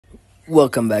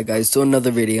Welcome back, guys, to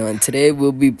another video, and today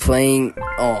we'll be playing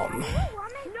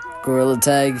Gorilla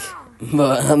Tag,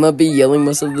 but I'm gonna be yelling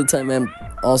most of the time, and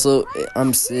also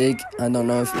I'm sick. I don't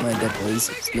know if my dead voice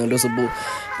is noticeable,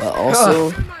 but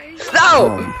also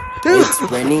it's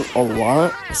raining a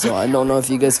lot, so I don't know if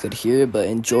you guys could hear it, but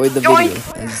enjoy the video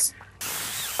as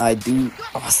I do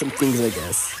awesome things, I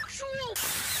guess.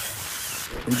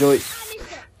 Enjoy.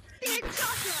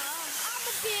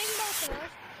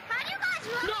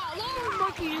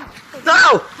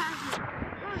 No!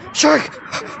 Shark!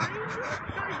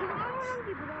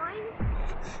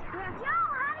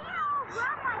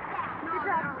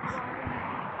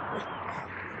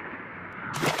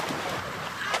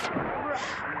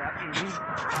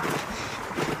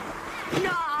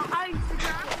 No!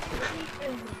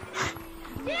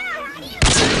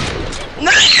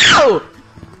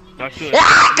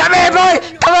 Ah, come here, boy!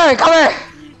 Come here!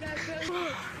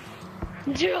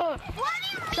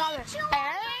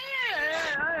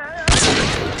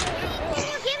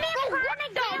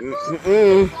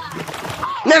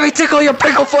 Let me tickle your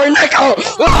pickle for a nickel!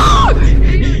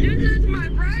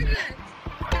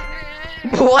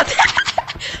 What?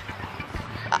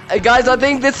 Guys, I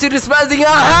think this suit is spazzing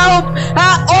out.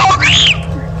 Help! Oh!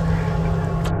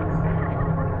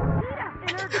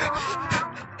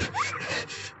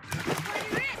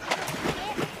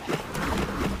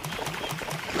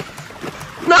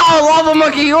 No, lava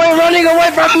monkey, you ain't running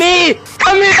away from me!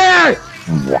 Come here!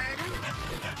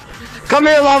 Come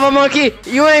here, lava monkey!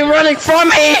 You ain't running from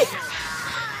me!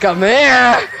 Come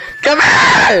here! Come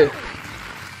here!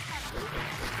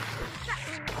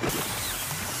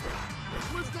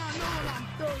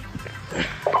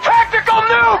 Tactical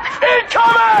nuke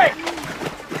incoming!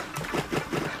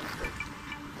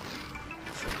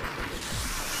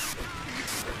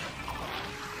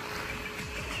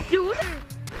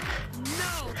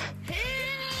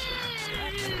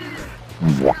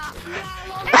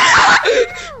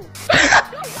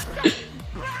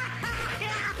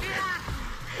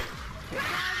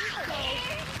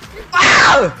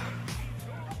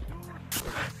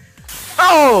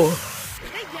 Oh!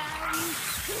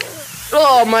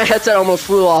 Oh, my headset almost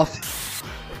flew off.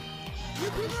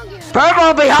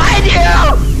 Purple behind you!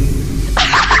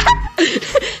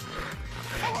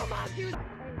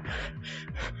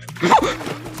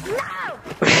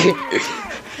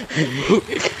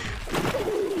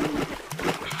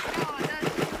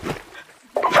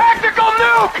 Tactical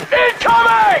nuke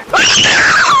incoming!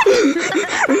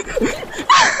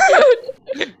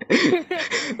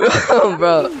 Oh,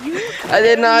 bro, I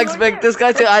did not expect this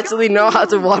guy to actually know how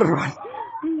to water run.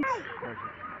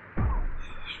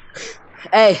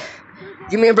 Hey,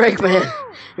 give me a break, man.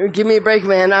 Give me a break,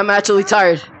 man. I'm actually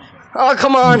tired. Oh,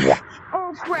 come on.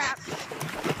 Oh, crap.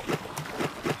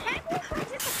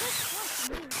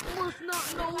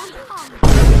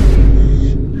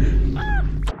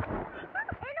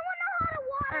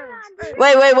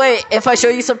 Wait. If I show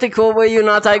you something cool, will you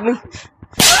not tag me?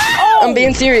 Oh! I'm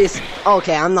being serious.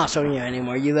 Okay, I'm not showing you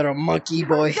anymore, you little monkey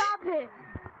boy. Stop it.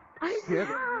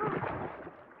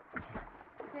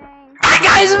 Hey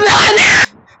guys, man!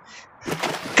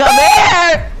 Come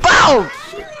here! Boom!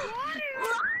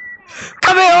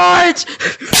 Come here, Orange!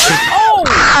 Oh!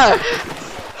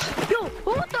 Yo,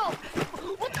 what the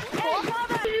fuck?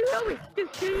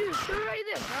 Right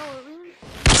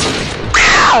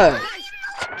there.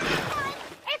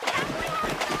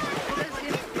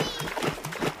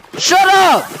 Shut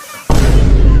up!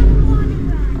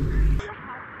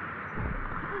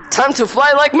 Time to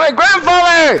fly like my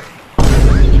grandfather!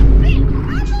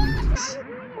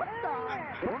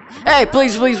 Hey,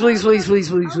 please.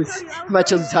 I'm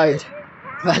actually tired.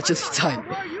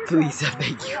 Please, I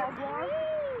beg you.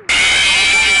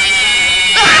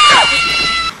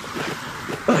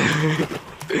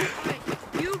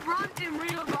 You run in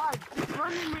real life.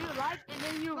 Run in real life and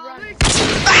then you run.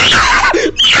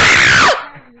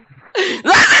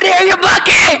 Listen here, you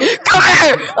monkey! Come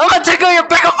here! I'm gonna tickle your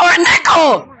pickle for a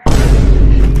nickel!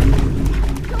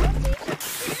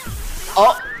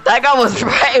 Oh, that guy was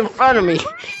right in front of me.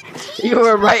 You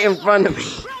were right in front of me.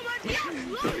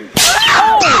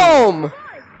 Boom!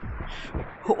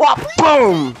 What?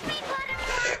 Boom!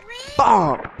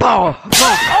 Boom!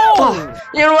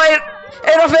 You know what?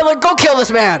 Hey, don't feel like, go kill this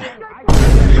man!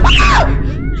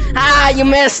 Ah, you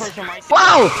missed!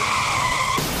 Wow!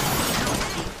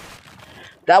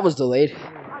 That was delayed.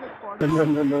 No.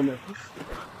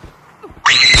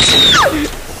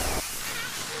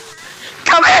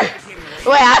 Come here!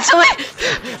 Wait, actually?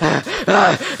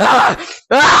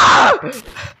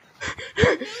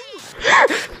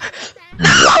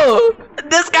 No!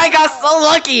 This guy got so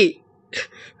lucky!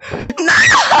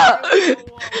 No!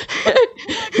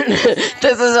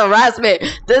 This is harassment.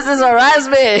 This is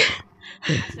harassment.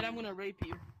 I said I'm gonna rape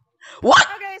you. What?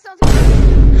 Okay, sounds good.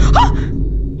 Huh?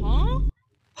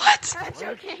 What? I'm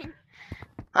joking.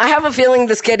 I have a feeling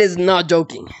this kid is not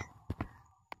joking.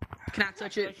 Can I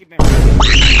touch it?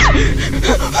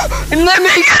 Let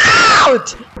me get out!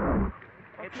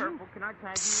 Hey, Purple, can I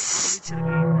tag you?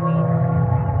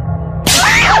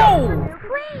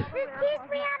 Please, this keeps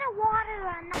me out of water.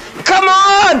 Come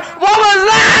on! What was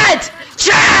that?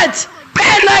 Chat!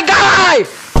 Ban that guy!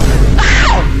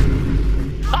 Ow!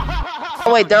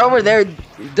 Oh wait, they're over there.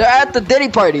 They're at the Diddy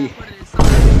party.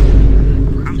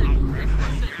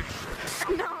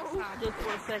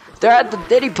 They're at the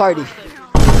Diddy party.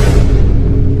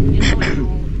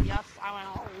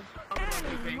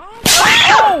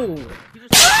 Oh!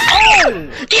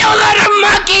 You little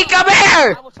monkey, come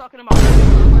here! I was talking about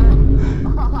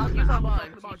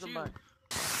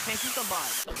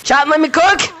Chat, let me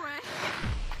cook.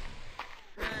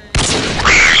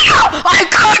 I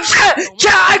cooked!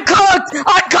 Chat, I cooked!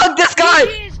 I cooked this guy!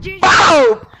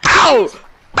 Bow! Bow!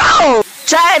 Bow!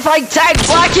 Chat, if I tag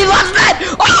Black, he loves men!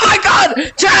 Oh my god!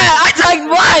 Chat, I tagged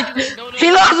Black!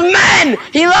 He loves men!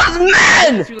 He loves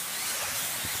men!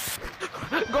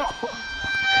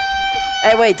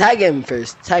 Hey, wait, tag him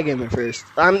first. Tag him first.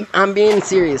 I'm being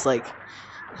serious, like.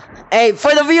 Hey,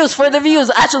 for the views, for the views.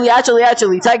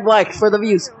 Actually, tag Black for the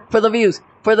views, for the views,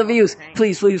 for the views.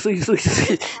 Please, please, please,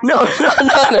 please. No.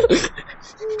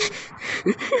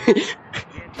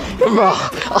 Bro,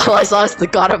 all I saw is the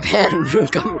God of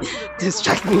Hand come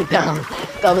distract me down.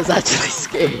 That was actually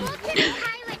scary.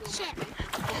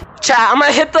 Chat, I'm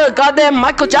gonna hit the goddamn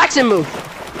Michael Jackson move.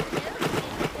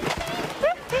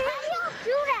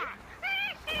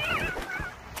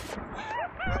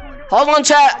 Hold on,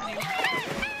 chat.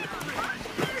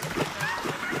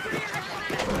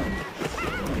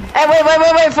 Hey,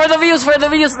 wait, for the views,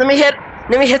 Let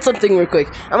me hit something real quick.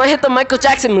 I'm gonna hit the Michael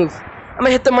Jackson move.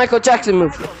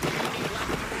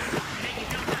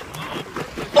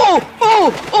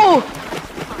 Oh!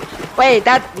 Wait,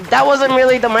 that wasn't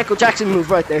really the Michael Jackson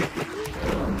move right there.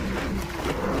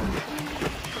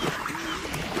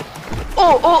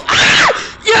 Oh! Ah!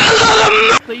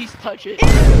 Yeah! Please touch it.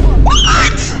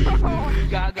 What?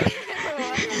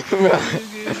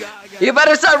 You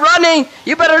better start running!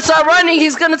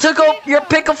 He's gonna take up your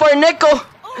pickle for a nickel!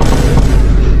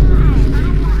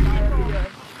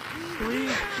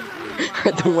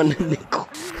 I don't want a nickel.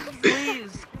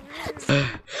 Please.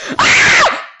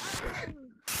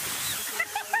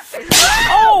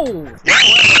 Oh!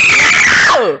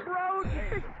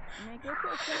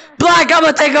 Black, I'm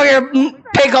gonna take out your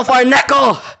pickle for a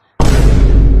nickel!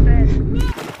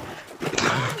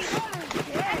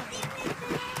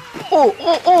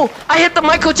 Oh! I hit the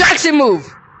Michael Jackson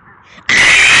move!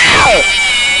 Ow!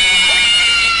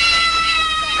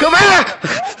 Come here!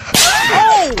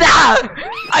 Oh!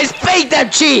 I spanked them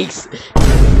cheeks!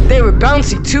 They were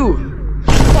bouncy too.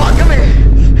 Oh, come here!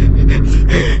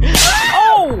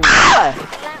 Oh! Ah!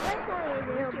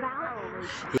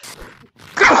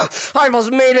 I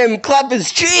almost made him clap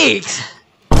his cheeks!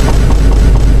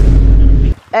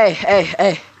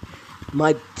 Hey.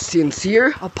 My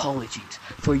sincere apologies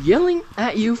for yelling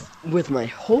at you with my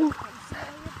whole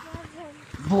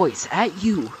voice at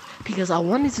you because I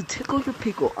wanted to tickle your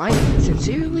pickle. I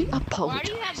sincerely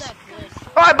apologize.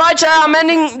 Alright, bye chat. I'm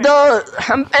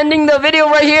ending the video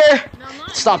right here.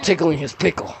 Stop tickling his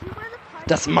pickle.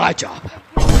 That's my job.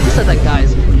 Who said that,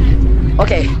 guys?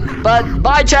 Okay, but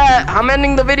bye chat. I'm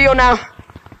ending the video now.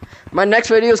 My next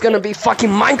video is gonna be fucking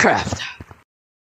Minecraft.